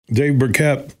Dave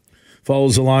Birkett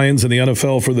follows the Lions and the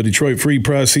NFL for the Detroit Free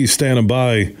Press. He's standing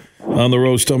by on the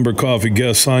Roast Umber Coffee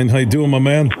guest line. How you doing, my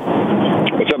man?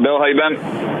 What's up, Bill? How you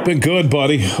been? Been good,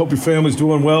 buddy. Hope your family's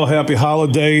doing well. Happy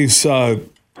holidays. You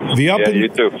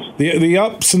too. The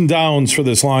ups and downs for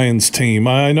this Lions team.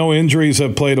 I know injuries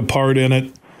have played a part in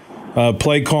it.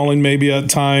 Play calling maybe at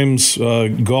times.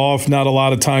 Goff, not a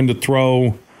lot of time to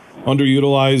throw.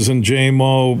 Underutilizing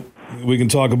J-Mo. We can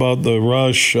talk about the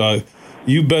rush.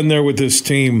 You've been there with this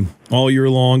team all year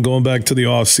long, going back to the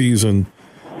offseason.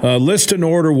 List in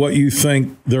order what you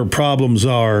think their problems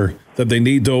are that they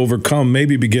need to overcome,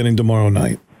 maybe beginning tomorrow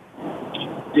night.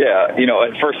 Yeah,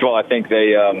 and first of all, I think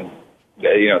they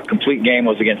complete game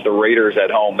was against the Raiders at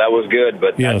home. That was good,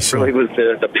 but that really was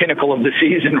the pinnacle of the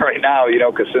season right now,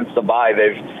 because since the bye,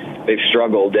 they've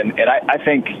struggled. And I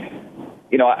think,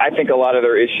 I think a lot of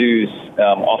their issues,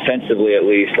 offensively at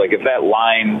least, like if that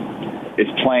line is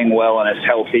playing well and is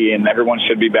healthy and everyone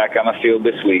should be back on the field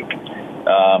this week,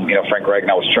 Frank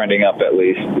Ragnow was trending up at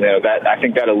least. That I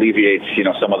think that alleviates,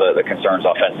 some of the concerns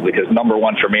offensively, because number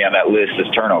one for me on that list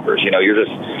is turnovers.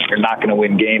 You're not going to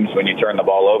win games when you turn the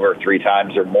ball over 3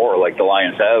 times or more like the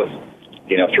Lions have,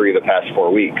 3 of the past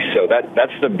 4 weeks. So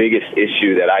that's the biggest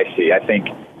issue that I see. I think,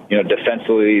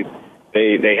 defensively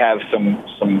they have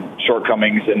some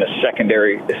shortcomings in the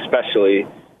secondary especially,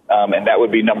 and that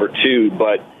would be number 2.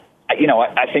 But,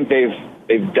 I think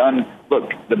they've done – look,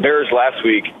 the Bears last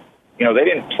week – they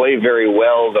didn't play very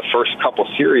well the first couple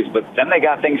series, but then they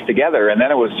got things together, and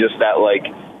then it was just that,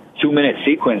 2-minute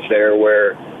sequence there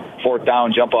where 4th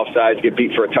down, jump off sides, get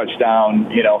beat for a touchdown,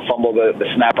 fumble the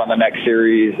snap on the next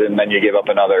series, and then you give up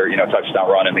another, touchdown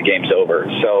run, and the game's over.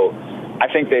 So I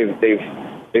think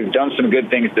they've done some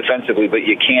good things defensively, but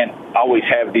you can't always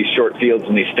have these short fields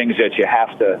and these things that you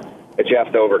have to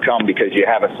overcome, because you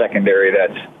have a secondary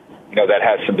that's that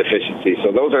has some deficiencies.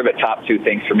 So those are the top 2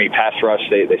 things for me. Pass rush,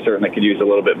 they certainly could use a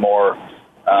little bit more.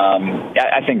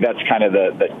 I think that's kind of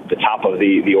the top of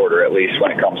the order, at least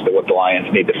when it comes to what the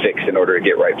Lions need to fix in order to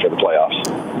get right for the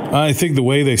playoffs. I think the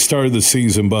way they started the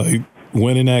season by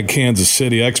winning at Kansas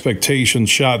City, expectations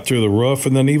shot through the roof,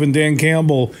 and then even Dan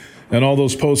Campbell and all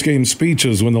those post-game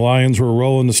speeches when the Lions were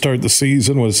rolling to start the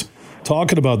season was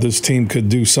talking about this team could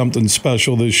do something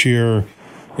special this year.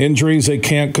 Injuries they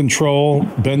can't control.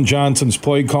 Ben Johnson's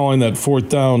play calling, that 4th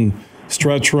down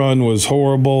stretch run was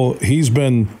horrible. He's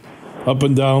been up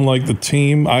and down like the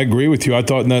team. I agree with you. I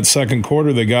thought in that second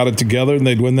quarter they got it together and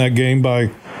they'd win that game by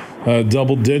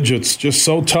double digits. Just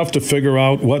so tough to figure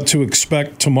out what to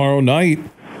expect tomorrow night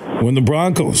when the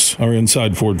Broncos are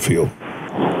inside Ford Field.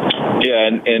 Yeah,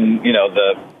 and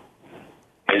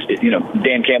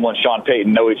Dan Campbell and Sean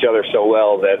Payton know each other so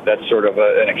well that that's sort of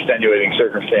an extenuating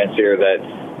circumstance here, that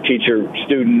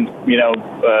teacher-student,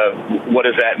 what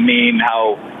does that mean?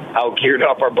 How geared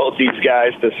up are both these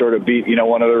guys to sort of beat,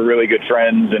 one of their really good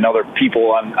friends and other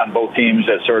people on both teams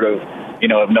that sort of,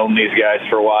 have known these guys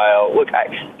for a while. Look,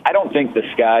 I don't think the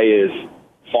sky is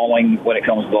falling when it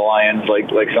comes to the Lions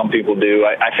like some people do.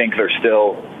 I think they're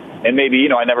still... And maybe,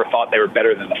 I never thought they were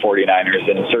better than the 49ers,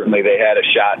 and certainly they had a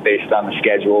shot based on the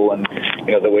schedule and,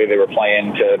 the way they were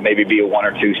playing to maybe be a 1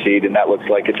 or 2 seed, and that looks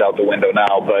like it's out the window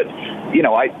now. But,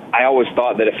 I always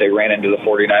thought that if they ran into the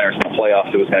 49ers in the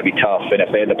playoffs, it was going to be tough. And if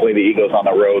they had to play the Eagles on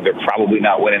the road, they're probably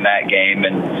not winning that game.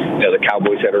 And, the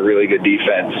Cowboys have a really good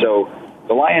defense. So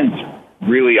the Lions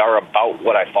really are about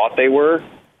what I thought they were.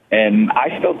 And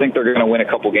I still think they're going to win a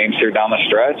couple games here down the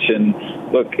stretch. And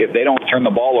look, if they don't turn the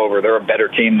ball over, they're a better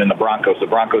team than the Broncos. The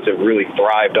Broncos have really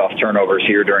thrived off turnovers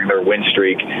here during their win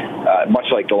streak, much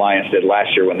like the Lions did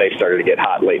last year when they started to get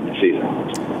hot late in the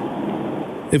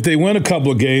season. If they win a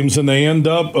couple of games and they end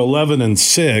up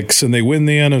 11-6 and they win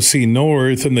the NFC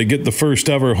North and they get the first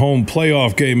ever home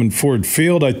playoff game in Ford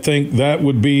Field, I think that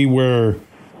would be where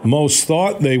most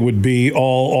thought they would be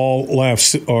all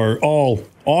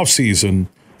off season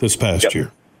this past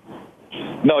year.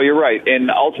 No, you're right.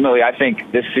 And ultimately, I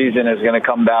think this season is going to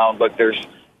come down. Look, they're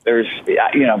a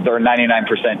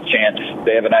 99% chance.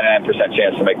 They have a 99%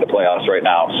 chance to make the playoffs right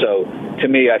now. So to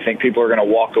me, I think people are going to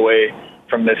walk away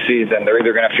from this season. They're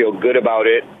either going to feel good about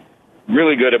it,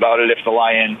 really good about it if the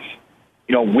Lions,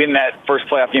 win that first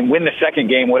playoff game, win the second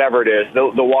game, whatever it is.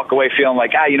 They'll walk away feeling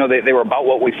like, they were about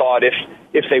what we thought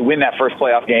if they win that first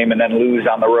playoff game and then lose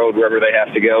on the road wherever they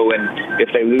have to go. And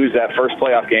if they lose that first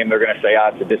playoff game, they're going to say,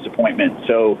 it's a disappointment.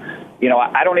 So,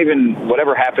 I don't even,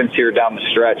 whatever happens here down the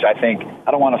stretch, I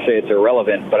don't want to say it's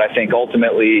irrelevant, but I think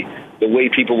ultimately the way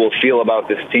people will feel about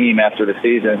this team after the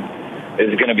season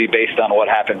is going to be based on what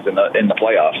happens in the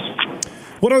playoffs.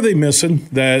 What are they missing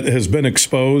that has been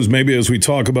exposed? Maybe as we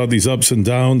talk about these ups and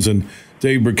downs, and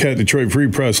Dave Birkett, Detroit Free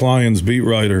Press Lions beat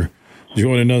writer,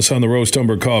 joining us on the Roast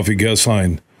Umber Coffee guest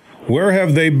line. Where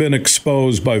have they been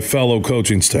exposed by fellow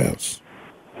coaching staffs?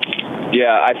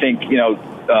 Yeah, I think,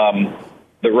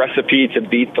 the recipe to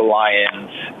beat the Lions,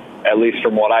 at least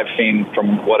from what I've seen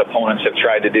from what opponents have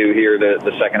tried to do here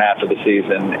the second half of the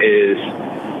season, is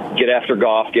get after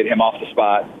Goff, get him off the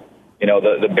spot.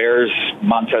 The Bears,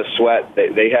 Montez Sweat,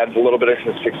 they had a little bit of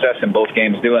success in both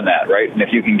games doing that, right? And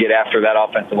if you can get after that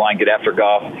offensive line, get after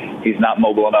Goff, he's not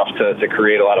mobile enough to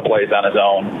create a lot of plays on his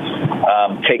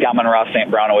own. Take Amon-Ra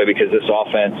St. Brown away, because this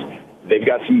offense, they've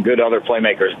got some good other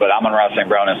playmakers, but Amon-Ra St.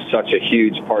 Brown is such a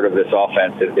huge part of this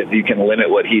offense. If you can limit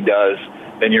what he does,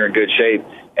 then you're in good shape.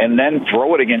 And then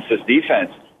throw it against this defense.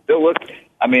 They'll look,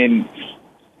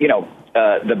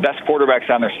 the best quarterbacks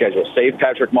on their schedule, save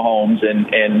Patrick Mahomes, and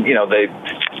the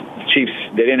Chiefs,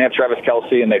 they didn't have Travis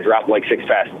Kelce, and they dropped like 6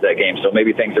 passes that game. So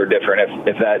maybe things are different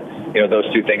if that, those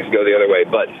two things go the other way.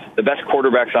 But the best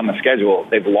quarterbacks on the schedule,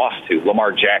 they've lost to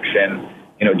Lamar Jackson,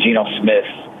 Geno Smith,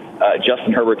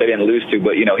 Justin Herbert. They didn't lose to,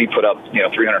 but he put up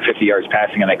 350 yards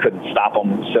passing, and they couldn't stop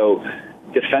him. So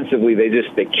defensively,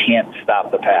 they can't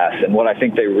stop the pass. And what I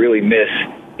think they really miss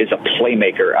is a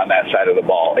playmaker on that side of the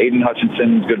ball. Aiden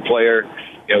Hutchinson's a good player.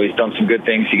 He's done some good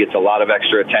things. He gets a lot of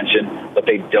extra attention, but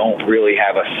they don't really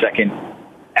have a second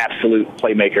absolute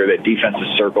playmaker that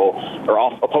defenses circle or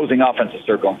opposing offenses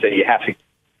circle and say, you have to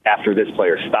after this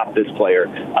player, stop this player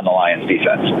on the Lions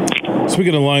defense.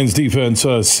 Speaking of Lions defense,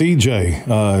 CJ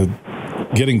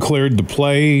getting cleared to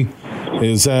play.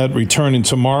 Is that returning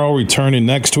tomorrow, returning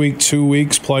next week, 2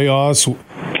 weeks, playoffs?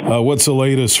 What's the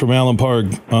latest from Allen Park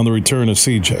on the return of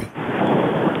CJ?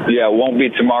 Yeah, it won't be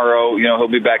tomorrow. He'll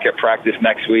be back at practice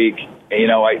next week.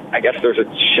 I guess there's a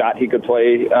shot he could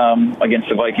play against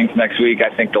the Vikings next week.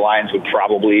 I think the Lions would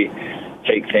probably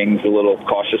take things a little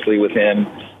cautiously with him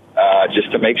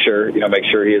just to make sure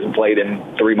he hasn't played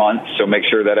in 3 months. So make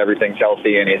sure that everything's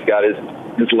healthy and he's got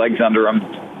his legs under him.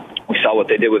 We saw what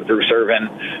they did with Bruce Irvin.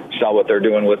 We saw what they're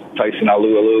doing with Tyson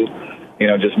Alualu.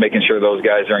 Just making sure those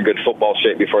guys are in good football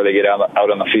shape before they get out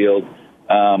on the field.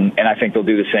 And I think they'll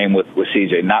do the same with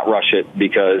CJ. Not rush it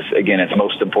because, again, it's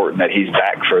most important that he's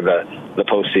back for the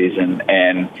postseason.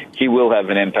 And he will have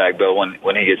an impact, though,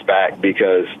 when he gets back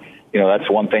because, that's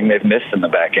one thing they've missed in the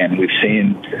back end. We've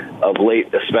seen of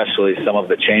late, especially some of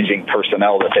the changing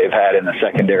personnel that they've had in the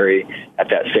secondary at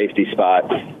that safety spot.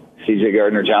 CJ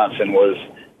Gardner-Johnson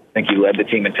I think he led the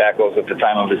team in tackles at the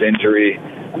time of his injury,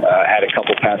 had a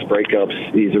couple pass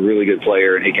breakups. He's a really good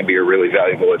player, and he can be a really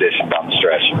valuable addition down the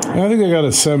stretch. I think they got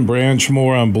to send Branch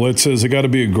more on blitzes. They got to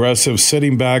be aggressive.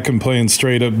 Sitting back and playing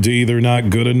straight up D, they're not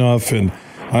good enough. And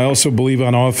I also believe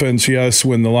on offense, yes,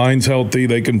 when the line's healthy,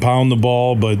 they can pound the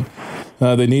ball, but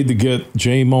they need to get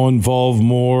J-Mo involved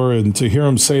more. And to hear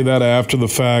him say that after the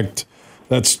fact,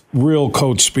 that's real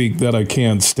coach speak that I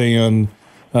can't stand.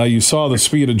 You saw the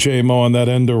speed of J-Mo on that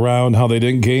end around, how they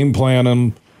didn't game plan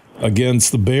him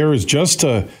against the Bears just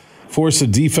to force the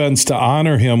defense to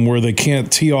honor him where they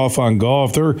can't tee off on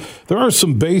Goff. There are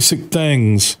some basic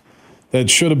things that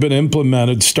should have been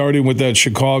implemented starting with that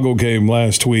Chicago game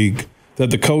last week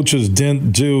that the coaches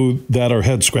didn't do that are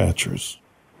head scratchers.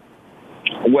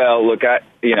 Well, look,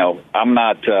 I'm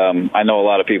not. I know a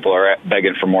lot of people are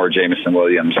begging for more Jameson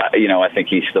Williams. I think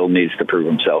he still needs to prove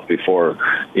himself before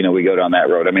we go down that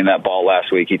road. I mean, that ball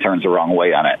last week, he turns the wrong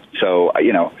way on it. So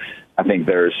I think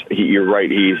you're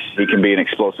right. He can be an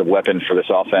explosive weapon for this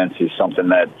offense. He's something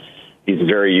that he's a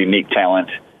very unique talent,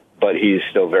 but he's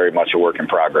still very much a work in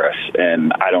progress.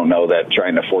 And I don't know that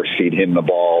trying to force feed him the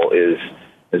ball is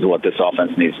what this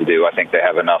offense needs to do. I think they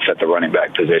have enough at the running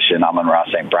back position. Amon-Ra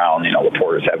St. Brown,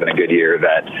 Laporta's having a good year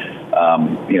that,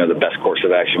 the best course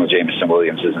of action with Jameson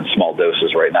Williams is in small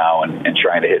doses right now and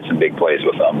trying to hit some big plays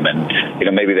with them.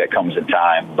 And, maybe that comes in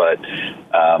time. But,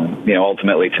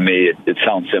 ultimately to me, it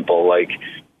sounds simple. Like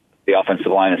the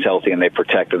offensive line is healthy and they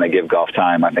protect and they give Goff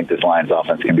time. I think this Lions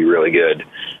offense can be really good.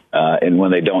 And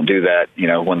when they don't do that,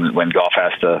 when Goff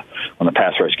when the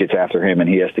pass rush gets after him and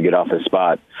he has to get off his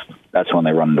spot, that's when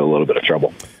they run into a little bit of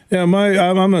trouble. Yeah,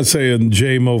 I'm not saying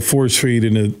J-Mo force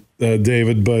feeding it,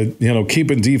 David, but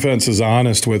keeping defenses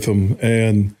honest with them,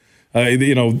 and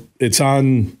it's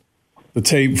on the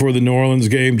tape for the New Orleans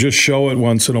game. Just show it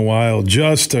once in a while,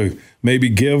 just to maybe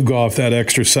give Goff that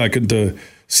extra second to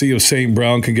see if St.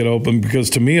 Brown can get open. Because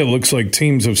to me, it looks like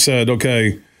teams have said,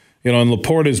 okay, and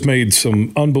Laporta's made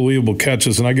some unbelievable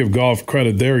catches, and I give Goff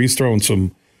credit there. He's throwing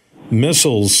some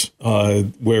missiles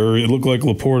where it looked like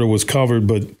Laporta was covered,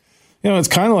 but it's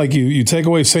kind of like you take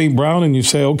away St. Brown and you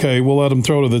say, okay, we'll let him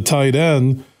throw to the tight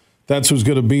end. that's who's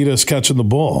going to beat us catching the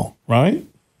ball, right?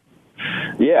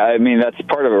 Yeah, I mean, that's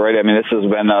part of it, right? I mean, this has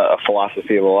been a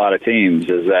philosophy of a lot of teams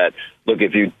is that, look,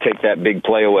 if you take that big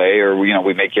play away or,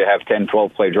 we make you have 10,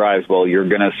 12 play drives, well, you're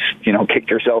going to, kick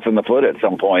yourself in the foot at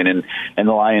some point. And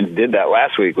the Lions did that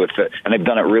last week and they've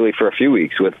done it really for a few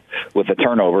weeks with the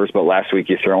turnovers. But last week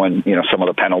you throw in, some of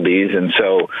the penalties. And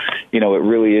so, it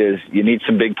really is, you need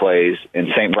some big plays. And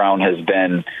St. Brown has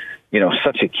been,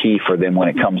 such a key for them when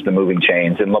it comes to moving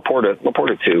chains, and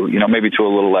Laporta too, maybe to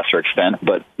a little lesser extent,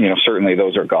 but, certainly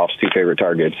those are Goff's two favorite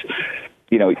targets.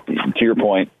 To your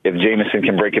point, if Jamison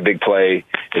can break a big play,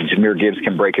 if Jahmyr Gibbs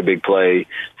can break a big play,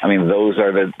 I mean, those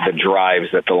are the drives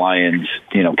that the Lions,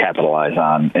 capitalize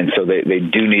on. And so they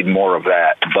do need more of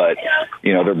that. But,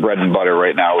 their bread and butter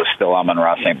right now is still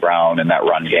Amon-Ra St. Brown and that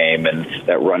run game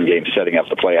setting up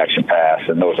the play action pass.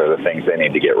 And those are the things they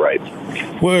need to get right.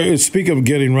 Well, speaking of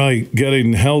getting right,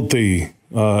 getting healthy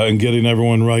and getting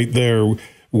everyone right there,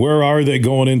 where are they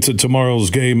going into tomorrow's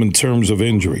game in terms of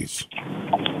injuries?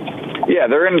 Yeah,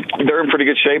 they're in pretty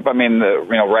good shape. I mean,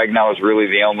 Ragnow is really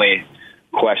the only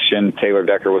question. Taylor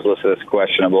Decker was listed as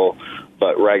questionable,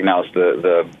 but Ragnow's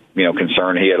the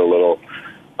concern. He had a little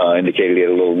indicated he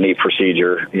had a little knee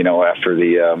procedure, after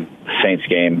the Saints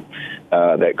game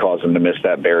that caused him to miss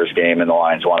that Bears game, and the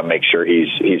Lions want to make sure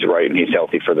he's right and he's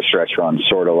healthy for the stretch run,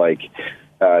 sort of like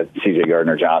C.J.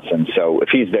 Gardner-Johnson. So if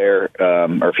he's there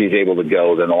or if he's able to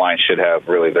go, then the Lions should have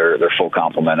really their full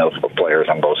complement of players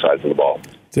on both sides of the ball.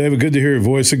 David, good to hear your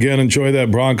voice again. Enjoy that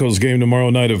Broncos game tomorrow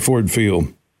night at Ford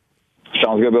Field.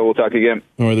 Sounds good, Bill. We'll talk again.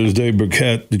 All right, there's Dave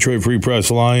Birkett, Detroit Free Press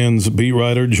Lions beat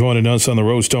writer, joining us on the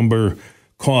Roast Umber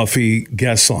Coffee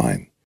guest line.